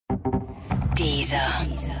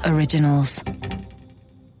Deezer Originals.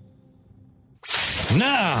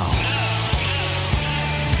 Now,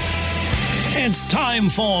 it's time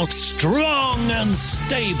for Strong and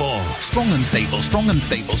Stable. Strong and stable, strong and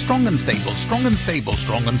stable, strong and stable, strong and stable,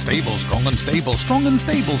 strong and stable, strong and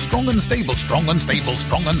stable, strong and stable, strong and stable,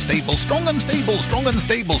 strong and stable, strong and stable, strong and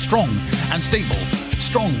stable, strong and stable, strong and stable,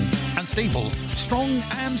 strong and stable, strong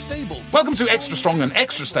and stable. Welcome to Extra Strong and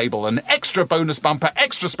Extra Stable, an extra bonus bumper,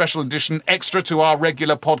 extra special edition, extra to our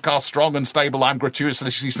regular podcast, Strong and Stable. I'm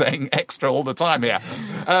gratuitously saying extra all the time here.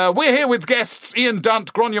 We're here with guests Ian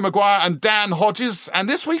Dunt, Gráinne Maguire and Dan Hodges, and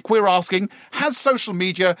this week we're asking, has social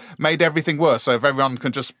media made everything worse? So if everyone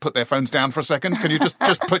can just put their phones down for a second, can you just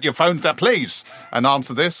put your phones down, please, and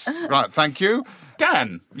answer this? Right, thank you.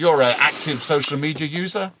 Dan, you're an active social media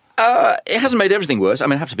user. It hasn't made everything worse. I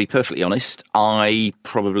mean, I have to be perfectly honest. I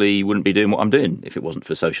probably wouldn't be doing what I'm doing if it wasn't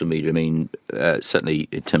for social media. I mean, certainly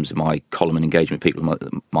in terms of my column and engagement with people,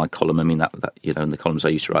 my column, I mean, that you know, in the columns I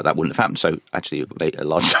used to write, that wouldn't have happened. So actually, a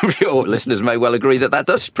large number of your listeners may well agree that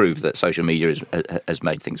does prove that social media has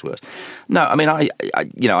made things worse. No, I mean, I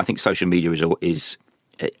think social media is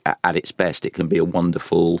at its best. It can be a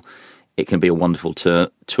wonderful tool. It can be a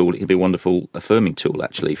wonderful affirming tool,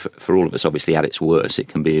 actually, for all of us. Obviously, at its worst, it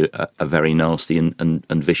can be a very nasty and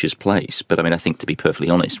vicious place. But I mean, I think, to be perfectly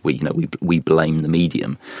honest, we blame the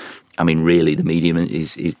medium. I mean, really, the medium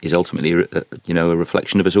is ultimately a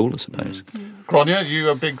reflection of us all, I suppose. Gráinne, are you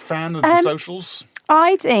a big fan of the socials?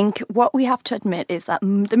 I think what we have to admit is that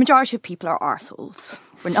the majority of people are arseholes.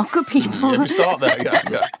 We're not good people. Yeah, we start there,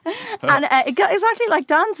 yeah. And exactly like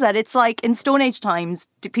Dan said, it's like in Stone Age times,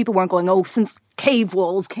 people weren't going, since cave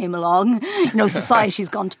walls came along, society's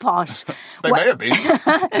gone to pot. They may have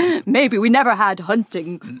been. Maybe. We never had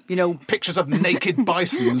hunting, Pictures of naked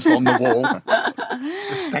bisons on the wall.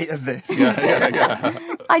 The state of this. Yeah.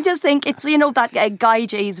 I just think it's, that Guy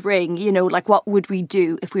J's ring, like what would we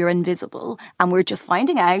do if we were invisible? And we're just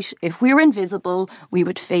finding out if we were invisible, we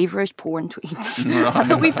would favourite porn tweets. Right.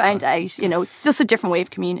 That's what we found out. It's just a different way of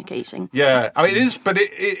communicating. Yeah, I mean, it is, but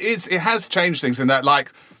it has changed things in that,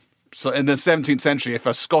 like, so in the 17th century, if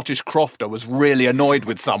a Scottish crofter was really annoyed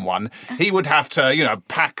with someone, he would have to,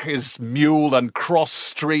 pack his mule and cross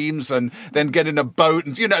streams and then get in a boat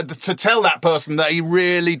and, to tell that person that he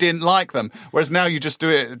really didn't like them. Whereas now you just do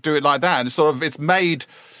it like that. And it's made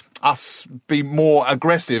us be more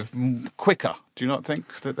aggressive quicker. Do you not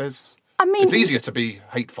think that it's easier to be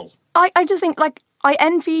hateful? I just think, I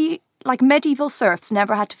envy... medieval serfs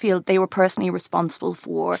never had to feel they were personally responsible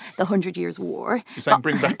for the 100 Years' War. You're saying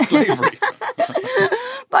bring back slavery?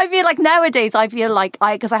 But I feel like nowadays,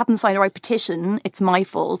 because I haven't signed the right petition, it's my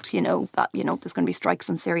fault, that, there's going to be strikes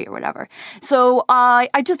in Syria or whatever. So I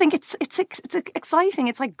just think it's exciting.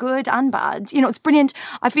 It's like good and bad. It's brilliant.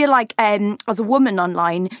 I feel like as a woman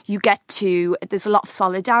online, there's a lot of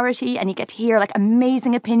solidarity and you get to hear like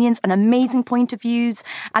amazing opinions and amazing point of views.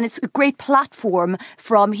 And it's a great platform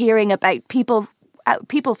from hearing about people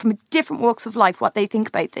from different walks of life, what they think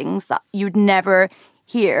about things that you'd never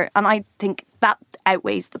hear. And I think that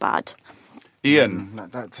outweighs the bad. Ian,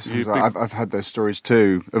 that sounds right. I've had those stories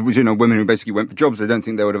too. Of women who basically went for jobs they don't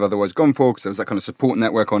think they would have otherwise gone for, because there was that kind of support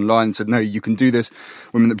network online said, no, you can do this.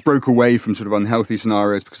 Women that broke away from sort of unhealthy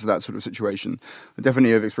scenarios because of that sort of situation. I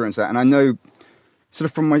definitely have experienced that, and I know sort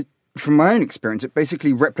of from my own experience, it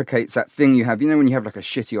basically replicates that thing you have. When you have like a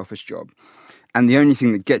shitty office job, and the only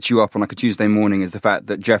thing that gets you up on like a Tuesday morning is the fact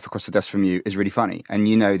that Jeff across the desk from you is really funny, and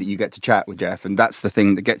you know that you get to chat with Jeff, and that's the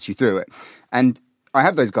thing that gets you through it. And I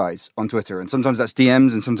have those guys on Twitter, and sometimes that's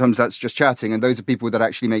DMs and sometimes that's just chatting, and those are people that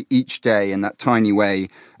actually make each day in that tiny way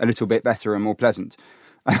a little bit better and more pleasant.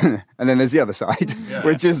 And then there's the other side,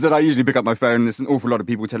 which is that I usually pick up my phone and there's an awful lot of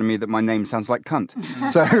people telling me that my name sounds like cunt.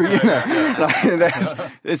 So,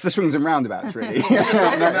 it's the swings and roundabouts, really. Which is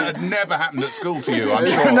something that had never happened at school to you, I'm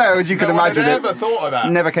sure. No, as you can imagine. I never thought of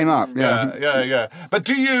that. Never came up. Yeah. But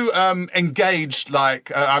do you engage,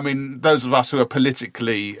 those of us who are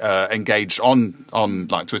politically engaged on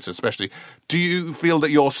like Twitter especially, do you feel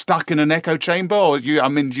that you're stuck in an echo chamber, or do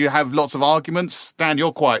you have lots of arguments? Dan,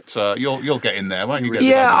 you're quite you'll get in there, won't you?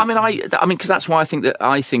 Because that's why I think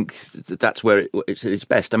that's where it's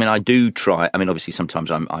best. I mean, I do try. I mean, obviously,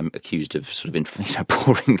 sometimes I'm accused of sort of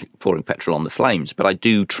pouring petrol on the flames, but I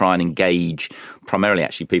do try and engage primarily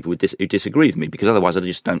actually people who disagree with me, because otherwise I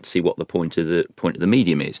just don't see what the point of the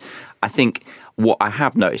medium is. I think what I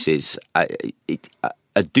have noticed is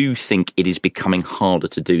I do think it is becoming harder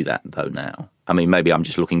to do that, though, now. I mean, maybe I'm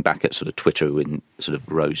just looking back at sort of Twitter in sort of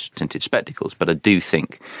rose-tinted spectacles, but I do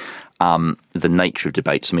think the nature of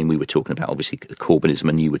debates. I mean, we were talking about, obviously, Corbynism,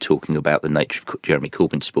 and you were talking about the nature of Jeremy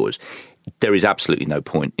Corbyn supporters. There is absolutely no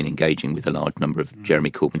point in engaging with a large number of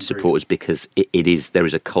Jeremy Corbyn supporters because there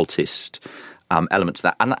is a cultist element to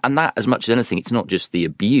that. And that, as much as anything, it's not just the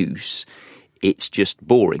abuse, it's just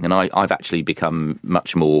boring. And I've actually become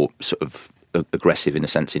much more sort of aggressive in a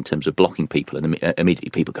sense in terms of blocking people, and immediately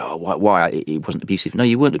people go, oh, why it wasn't abusive. No,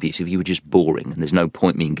 you weren't abusive, you were just boring, and there's no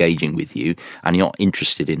point me engaging with you, and you're not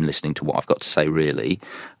interested in listening to what I've got to say, really.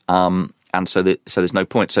 And so there's no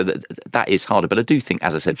point. So that is harder. But I do think,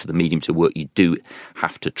 as I said, for the medium to work, you do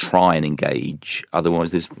have to try and engage.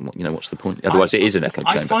 Otherwise, what's the point? Otherwise, it is an echo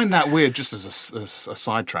chamber. I find that weird, just as a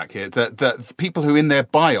sidetrack here, that people who in their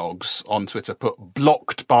biogs on Twitter put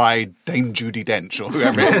blocked by Dame Judi Dench or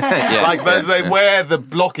whoever it is, they wear the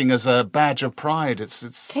blocking as a badge of pride.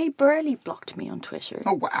 It's Kay Burley blocked me on Twitter.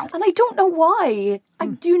 Oh, wow. And I don't know why. I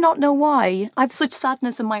do not know why. I have such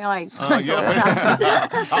sadness in my eyes when I saw that.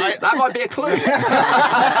 That might be a clue.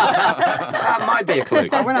 That might be a clue.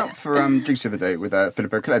 I went out for drinks the other day with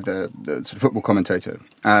Philip O'Clair, the sort of football commentator,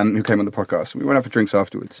 who came on the podcast. We went out for drinks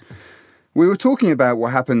afterwards. We were talking about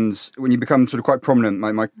what happens when you become sort of quite prominent.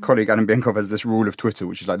 My colleague Adam Bienkov has this rule of Twitter,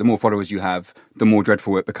 which is like the more followers you have, the more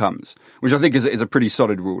dreadful it becomes, which I think is a pretty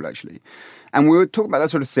solid rule, actually. And we were talking about that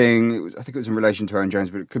sort of thing. I think it was in relation to Owen Jones,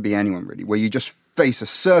 but it could be anyone really, where you just face a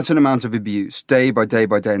certain amount of abuse day by day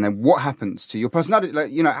by day, and then what happens to your personality?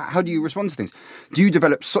 Like, how do you respond to things? Do you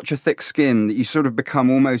develop such a thick skin that you sort of become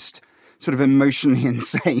almost sort of emotionally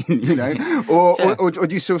insane, or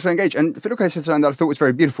do you still stay engaged? And Philip O'Clair said something that I thought was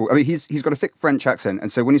very beautiful. I mean, he's got a thick French accent,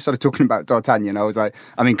 and so when he started talking about D'Artagnan, I was like,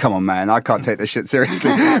 I mean, come on, man, I can't take this shit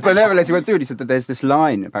seriously. But then later he went through it, he said that there's this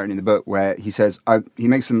line, apparently in the book, where he says, he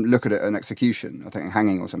makes them look at an execution, I think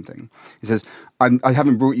hanging or something. He says, I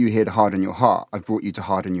haven't brought you here to harden your heart, I've brought you to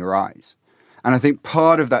harden your eyes. And I think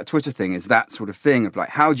part of that Twitter thing is that sort of thing of like,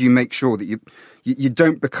 how do you make sure that you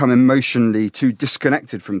don't become emotionally too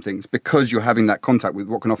disconnected from things because you're having that contact with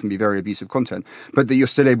what can often be very abusive content, but that you're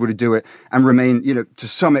still able to do it and remain, to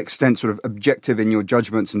some extent sort of objective in your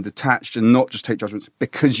judgments and detached and not just take judgments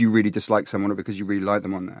because you really dislike someone or because you really like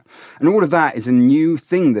them on there. And all of that is a new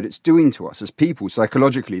thing that it's doing to us as people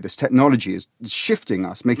psychologically. This technology is shifting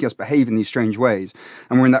us, making us behave in these strange ways.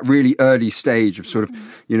 And we're in that really early stage of sort of,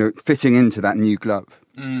 fitting into that new glove.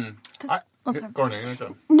 Go on,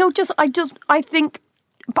 go. No, I think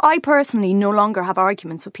I personally no longer have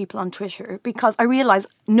arguments with people on Twitter because I realise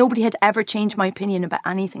nobody had ever changed my opinion about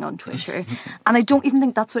anything on Twitter. And I don't even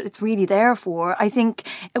think that's what it's really there for. I think,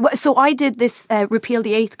 so I did this Repeal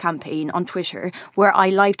the Eighth campaign on Twitter where I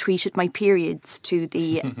live tweeted my periods to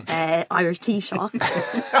the Irish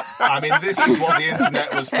Taoiseach. I mean, this is what the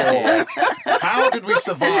internet was for. How did we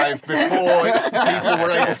survive before people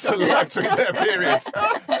were able to live tweet their periods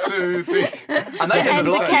to the... And they didn't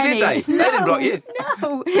block you, did they? They didn't block you.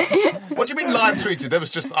 No. What do you mean live tweeted? There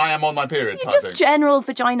was just, I am on my period type Just thing. general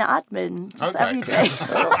vagina admin. Just every day.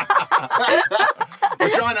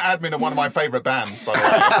 Vagina Admin are one of my favourite bands, by the way.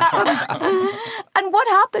 And what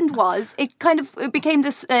happened was, it became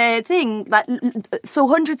this thing that, so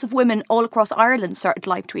hundreds of women all across Ireland started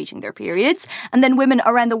live tweeting their periods, and then women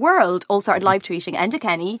around the world all started live tweeting, Enda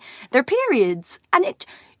Kenny, their periods. And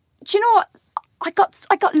do you know what? I got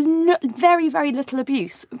very, very little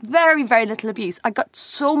abuse. Very, very little abuse. I got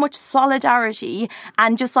so much solidarity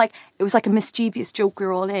and just like, it was like a mischievous joke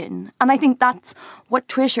we're all in. And I think that's what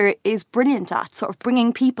Twitter is brilliant at, sort of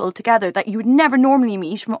bringing people together that you would never normally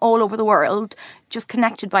meet from all over the world, just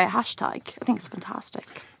connected by a hashtag. I think it's fantastic.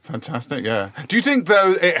 Fantastic, yeah. Do you think,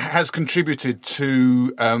 though, it has contributed to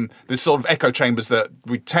this sort of echo chambers that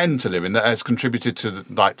we tend to live in, that has contributed to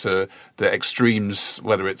the extremes,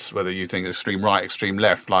 whether you think extreme right, extreme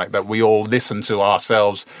left, like that we all listen to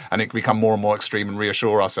ourselves and it become more and more extreme and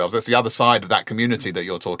reassure ourselves? That's the other side of that community that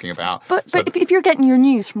you're talking about. But if you're getting your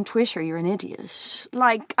news from Twitter, you're an idiot.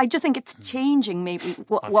 Like, I just think it's changing maybe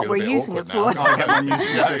what we're using it for.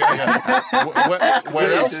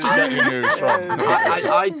 Where else do you get your news from?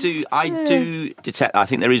 I do detect. I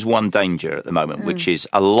think there is one danger at the moment, which is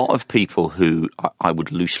a lot of people who I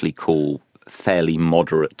would loosely call fairly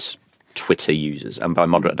moderate Twitter users, and by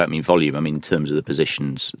moderate I don't mean volume. I mean in terms of the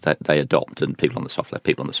positions that they adopt, and people on the soft left,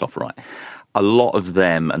 people on the soft right. A lot of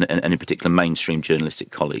them, and in particular mainstream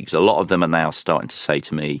journalistic colleagues, a lot of them are now starting to say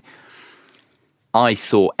to me, "I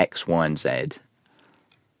thought X, Y, and Z,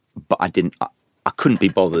 but I didn't." I couldn't be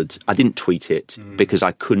bothered. I didn't tweet it because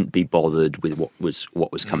I couldn't be bothered with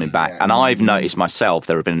what was coming back. And I've noticed myself,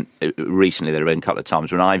 there have been a couple of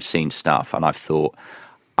times when I've seen stuff and I've thought,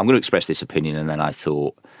 I'm going to express this opinion, and then I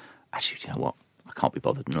thought, actually, you know what? I can't be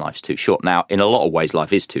bothered and life's too short. Now, in a lot of ways,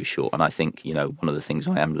 life is too short. And I think, one of the things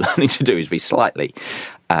I am learning to do is be slightly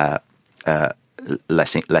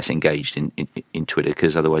less engaged in Twitter,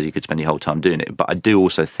 because otherwise you could spend your whole time doing it. But I do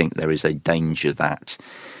also think there is a danger that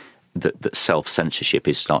self-censorship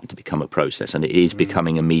is starting to become a process, and it is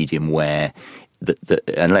becoming a medium where,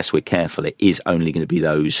 unless we're careful, it is only going to be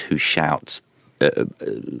those who shout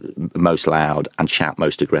most loud and shout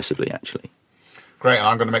most aggressively, actually. Great, and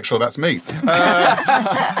I'm going to make sure that's me.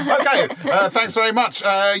 Okay, thanks very much.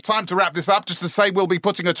 Time to wrap this up. Just to say, we'll be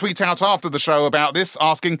putting a tweet out after the show about this,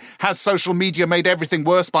 asking, has social media made everything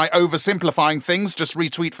worse by oversimplifying things? Just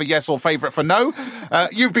retweet for yes or favourite for no.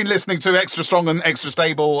 You've been listening to Extra Strong and Extra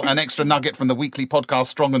Stable, an extra nugget from the weekly podcast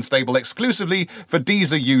Strong and Stable, exclusively for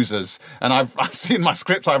Deezer users. And I've seen my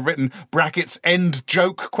script, I've written brackets, end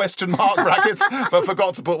joke, brackets, but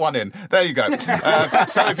forgot to put one in. There you go.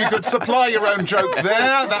 So if you could supply your own joke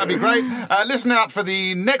there, that'd be great. Listen out for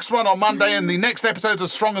the next one on Monday and the next episode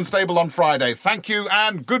of Strong and Stable on Friday. Thank you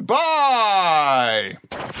and goodbye.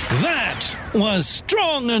 That was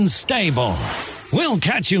Strong and Stable. We'll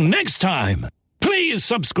catch you next time. Please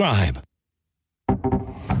subscribe.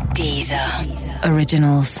 Deezer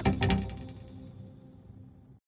Originals.